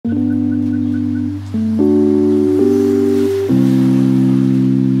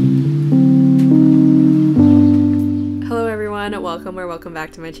or welcome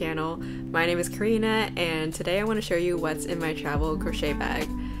back to my channel. My name is Kareena and today I want to show you what's in my travel crochet bag.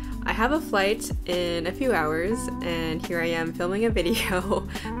 I have a flight in a few hours and here I am filming a video,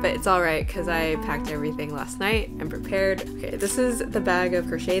 but it's alright because I packed everything last night and prepared. Okay, this is the bag of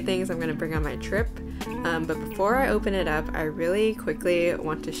crochet things I'm going to bring on my trip, but before I open it up, I really quickly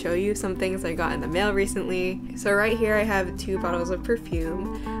want to show you some things I got in the mail recently. So right here I have 2 bottles of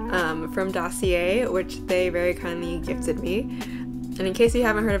perfume from Dossier, which they very kindly gifted me. And in case you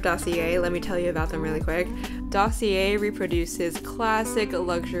haven't heard of Dossier, let me tell you about them really quick. Dossier reproduces classic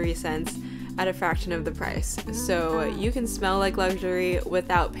luxury scents at a fraction of the price, so you can smell like luxury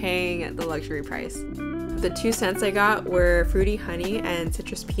without paying the luxury price. The 2 scents I got were Fruity Honey and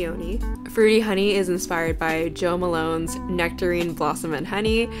Citrus Peony. Fruity Honey is inspired by Jo Malone's Nectarine Blossom and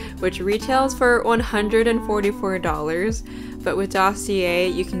Honey, which retails for $144, but with Dossier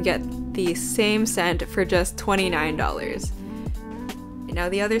you can get the same scent for just $29. Now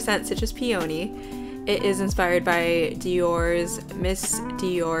the other scent, Citrus Peony, it is inspired by Dior's Miss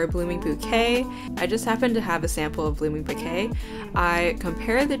Dior Blooming Bouquet. I just happened to have a sample of Blooming Bouquet. I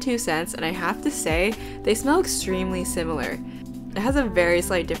compared the 2 scents and I have to say they smell extremely similar. It has a very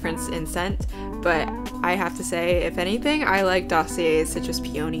slight difference in scent, but I have to say, if anything, I like Dossier's Citrus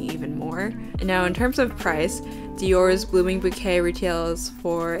Peony even more. Now in terms of price, Dior's Blooming Bouquet retails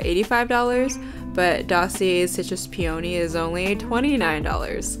for $85, but Dossier's Citrus Peony is only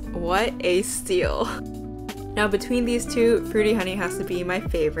 $29. What a steal! Now between these two, Fruity Honey has to be my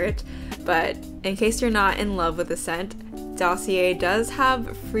favorite, but in case you're not in love with the scent, Dossier does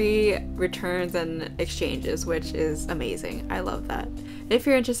have free returns and exchanges, which is amazing. I love that. If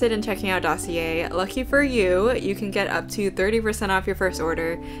you're interested in checking out Dossier, lucky for you, you can get up to 30% off your first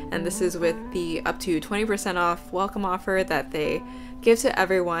order, and this is with the up to 20% off welcome offer that they give to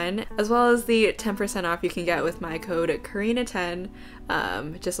everyone, as well as the 10% off you can get with my code Kareena10.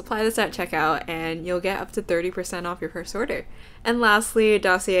 Just apply this at checkout and you'll get up to 30% off your first order. And lastly,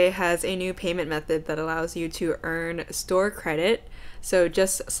 Dossier has a new payment method that allows you to earn store credit. So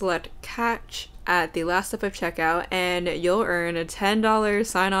just select Catch at the last step of checkout and you'll earn a $10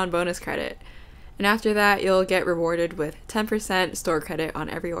 sign-on bonus credit. And after that, you'll get rewarded with 10% store credit on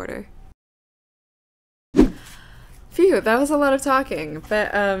every order. Phew, that was a lot of talking,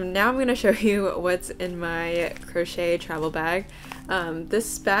 but now I'm going to show you what's in my crochet travel bag.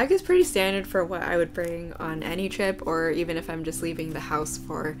 This bag is pretty standard for what I would bring on any trip, or even if I'm just leaving the house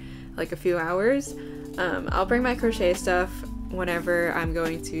for like a few hours. I'll bring my crochet stuff whenever I'm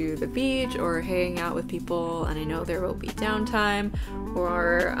going to the beach or hanging out with people and I know there will be downtime,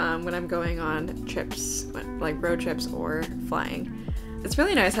 or when I'm going on trips, like road trips or flying. It's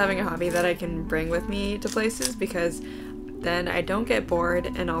really nice having a hobby that I can bring with me to places because then I don't get bored,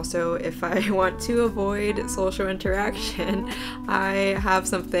 and also if I want to avoid social interaction, I have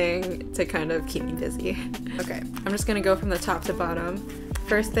something to kind of keep me busy. Okay, I'm just gonna go from the top to bottom.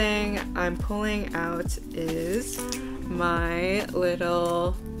 First thing I'm pulling out is my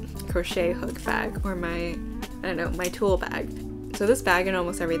little crochet hook bag, or my tool bag. So this bag and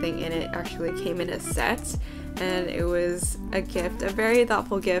almost everything in it actually came in a set, and it was a gift, a very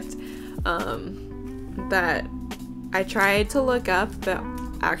thoughtful gift that I tried to look up but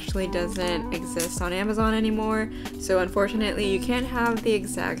actually doesn't exist on Amazon anymore. So unfortunately you can't have the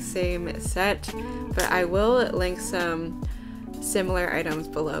exact same set, but I will link some similar items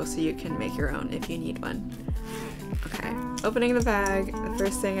below so you can make your own if you need one. Okay, opening the bag, the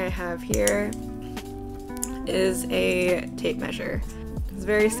first thing I have here is a tape measure. It's a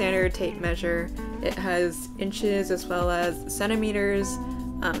very standard tape measure. It has inches as well as centimeters,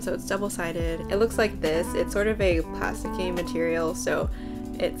 so it's double-sided. It looks like this. It's sort of a plasticky material, so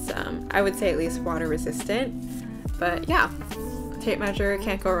it's, I would say at least water resistant. But yeah, tape measure,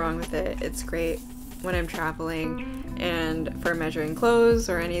 can't go wrong with it. It's great when I'm traveling and for measuring clothes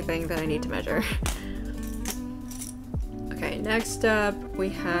or anything that I need to measure. Okay, next up we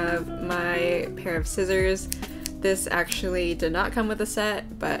have my pair of scissors. This actually did not come with a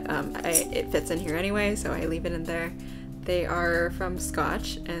set, but it fits in here anyway, so I leave it in there. They are from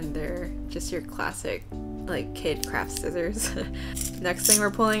Scotch, and they're just your classic, like, kid craft scissors. Next thing we're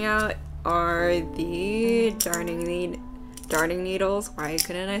pulling out are the darning needles. Why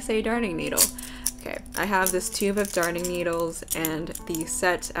couldn't I say darning needle? Okay, I have this tube of darning needles, and the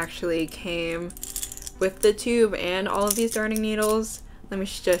set actually came with the tube and all of these darning needles. Let me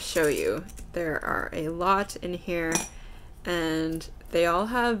just show you. There are a lot in here and they all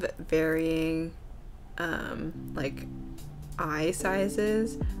have varying like eye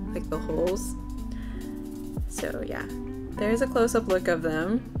sizes, like the holes. So yeah, there's a close-up look of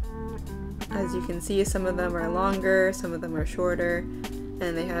them. As you can see, some of them are longer, some of them are shorter,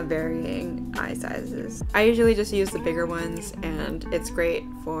 and they have varying eye sizes. I usually just use the bigger ones, and it's great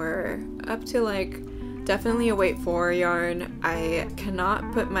for up to like definitely a weight 4 yarn. I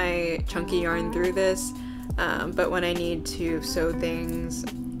cannot put my chunky yarn through this, but when I need to sew things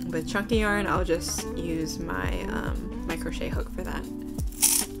with chunky yarn, I'll just use my my crochet hook for that.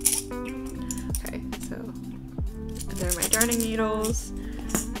 Okay, so there are my darning needles.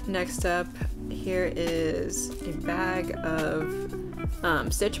 Next up, here is a bag of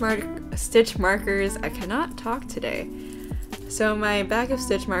stitch markers. I cannot talk today. So my bag of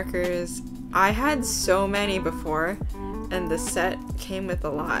stitch markers, I had so many before, and the set came with a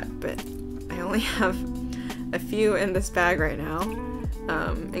lot, but I only have a few in this bag right now,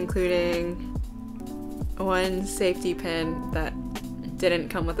 including one safety pin that didn't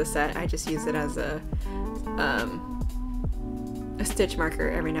come with a set. I just use it as a stitch marker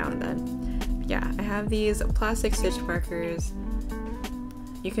every now and then. Yeah, I have these plastic stitch markers.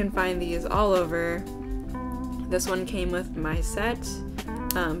 You can find these all over. This one came with my set,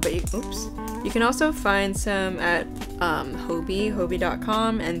 but you can also find some at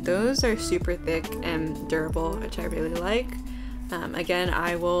hobby.com, and those are super thick and durable, which I really like. Again,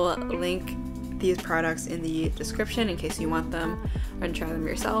 I will link these products in the description in case you want them and try them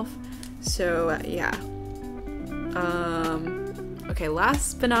yourself. So yeah. Okay,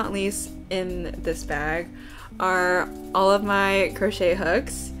 last but not least in this bag are all of my crochet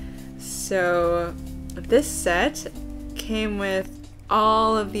hooks. So this set came with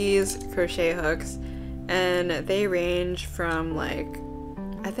all of these crochet hooks, and they range from like,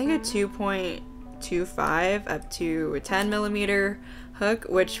 I think a 2.25 up to a 10 millimeter hook,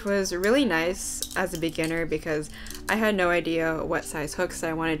 which was really nice as a beginner because I had no idea what size hooks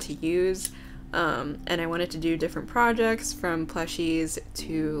I wanted to use. And I wanted to do different projects from plushies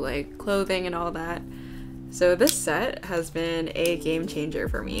to like clothing and all that. So this set has been a game changer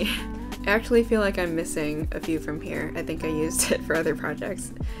for me. I actually feel like I'm missing a few from here. I think I used it for other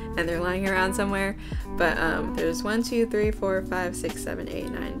projects and they're lying around somewhere. But there's 1, 2, 3, 4, 5, 6, 7, 8,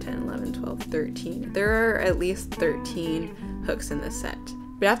 9, 10, 11, 12, 13. There are at least 13 hooks in this set.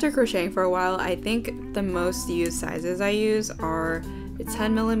 But after crocheting for a while, I think the most used sizes I use are a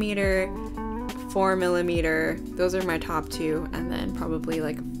 10 millimeter, 4 millimeter, those are my top 2, and then probably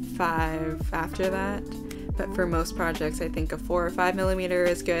like 5 after that. But for most projects, I think a 4 or 5 millimeter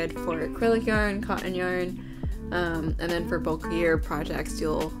is good for acrylic yarn, cotton yarn, and then for bulkier projects,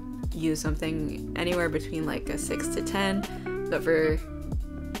 you'll use something anywhere between like a 6 to 10. But for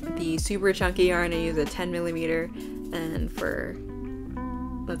the super chunky yarn, I use a 10 millimeter, and for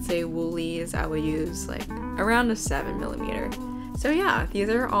let's say woolies, I would use like around a 7 millimeter. So yeah, these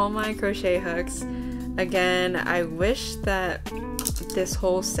are all my crochet hooks. Again, I wish that this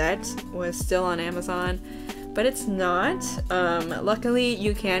whole set was still on Amazon, but it's not. Luckily,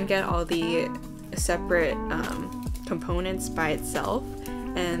 you can get all the separate components by itself,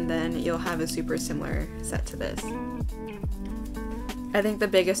 and then you'll have a super similar set to this. I think the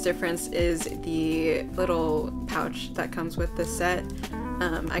biggest difference is the little pouch that comes with the set.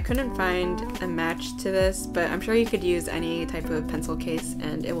 I couldn't find a match to this, but I'm sure you could use any type of pencil case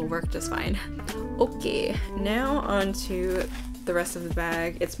and it will work just fine. Okay, now on to the rest of the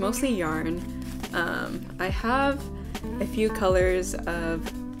bag. It's mostly yarn. I have a few colors of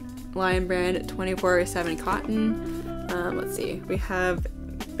Lion Brand 24/7 cotton. Let's see, we have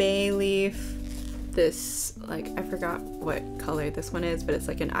bay leaf, this, like, I forgot what color this one is, but it's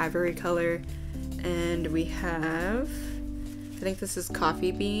like an ivory color. And we have, I think this is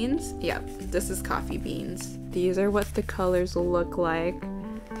coffee beans. Yeah, this is coffee beans. These are what the colors look like.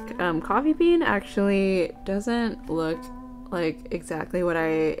 Coffee bean actually doesn't look like exactly what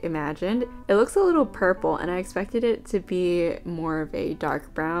I imagined. It looks a little purple, and I expected it to be more of a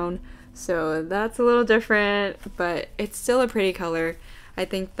dark brown. So that's a little different, but it's still a pretty color. I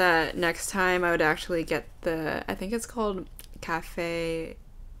think that next time I would actually get the, I think it's called Cafe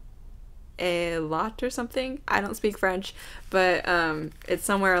a lot or something. I don't speak French, but it's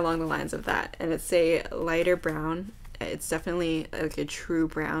somewhere along the lines of that, and it's a lighter brown. It's definitely like a true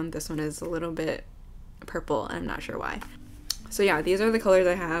brown. This one is a little bit purple, and I'm not sure why. So yeah, these are the colors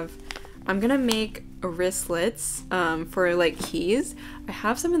I have. I'm gonna make wristlets for like keys. I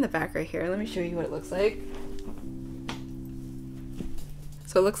have some in the back right here. Let me show you what it looks like.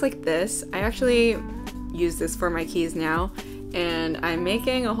 So it looks like this. I actually use this for my keys now, and I'm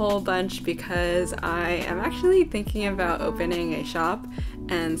making a whole bunch because I am actually thinking about opening a shop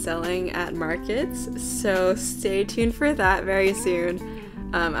and selling at markets, so stay tuned for that very soon.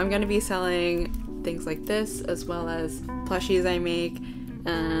 I'm going to be selling things like this, as well as plushies I make,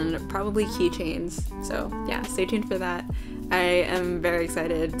 and probably keychains. So yeah, stay tuned for that. I am very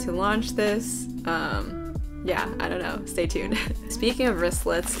excited to launch this. Yeah, I don't know, stay tuned. Speaking of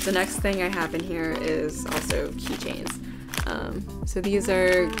wristlets, the next thing I have in here is also keychains. So these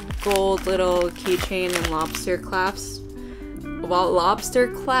are gold little keychain and lobster clasps. Well, lobster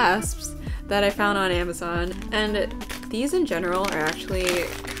clasps that I found on Amazon, and these in general are actually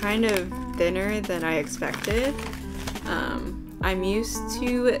kind of thinner than I expected. I'm used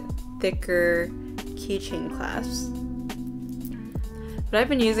to thicker keychain clasps, but I've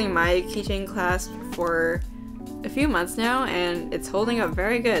been using my keychain clasp for a few months now and it's holding up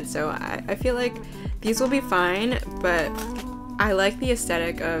very good, so I feel like these will be fine, but I like the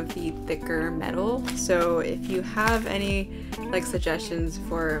aesthetic of the thicker metal. So if you have any like suggestions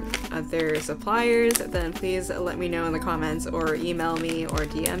for other suppliers, then please let me know in the comments or email me or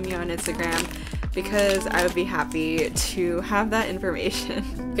DM me on Instagram, because I would be happy to have that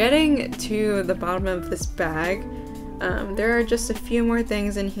information. Getting to the bottom of this bag, there are just a few more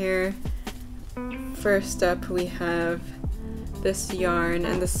things in here. First up, we have this yarn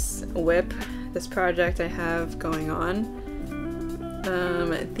and this whip, this project I have going on.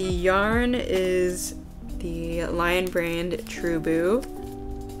 The yarn is the Lion brand Truboo.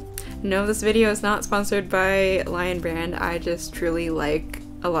 No, this video is not sponsored by Lion brand, I just truly like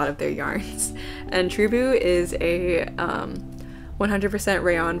a lot of their yarns. And Truboo is a 100%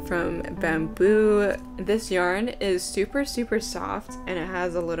 rayon from bamboo. This yarn is super soft and it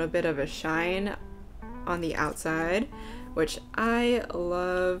has a little bit of a shine on the outside, which I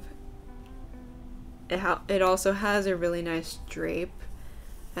love. It also has a really nice drape,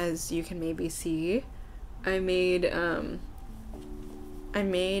 as you can maybe see. I made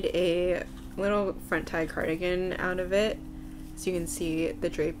a little front tie cardigan out of it. So you can see the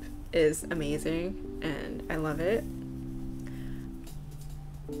drape is amazing and I love it.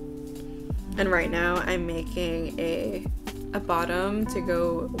 And right now I'm making a bottom to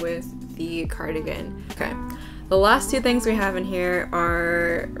go with the cardigan. Okay, the last two things we have in here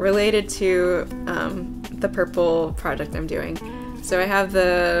are related to the purple project I'm doing. So I have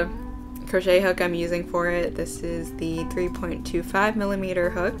the crochet hook I'm using for it. This is the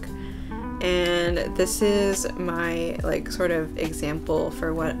 3.25mm hook. And this is my like sort of example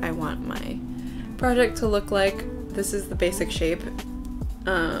for what I want my project to look like. This is the basic shape.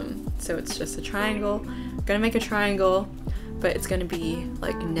 So it's just a triangle. I'm gonna make a triangle, but it's gonna be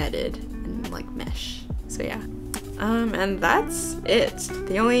like netted and like mesh. So yeah. And that's it.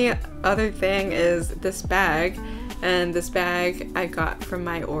 The only other thing is this bag. And this bag I got from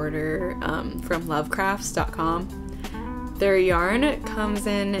my order from lovecrafts.com. Their yarn comes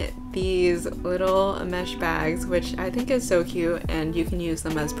in these little mesh bags, which I think is so cute, and you can use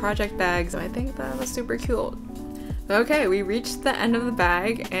them as project bags. So I think that was super cute. Okay, we reached the end of the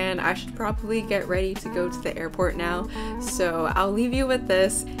bag and I should probably get ready to go to the airport now. So I'll leave you with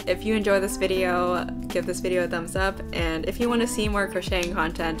this. If you enjoy this video, give this video a thumbs up, and if you want to see more crocheting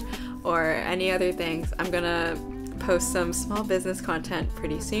content or any other things, I'm gonna post some small business content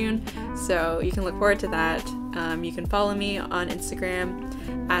pretty soon, so you can look forward to that. You can follow me on Instagram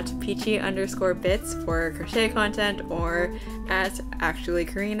at peachy_bits for crochet content, or at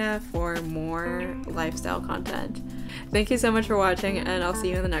actuallykareena for more lifestyle content. Thank you so much for watching, and I'll see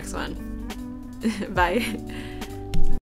you in the next one. Bye.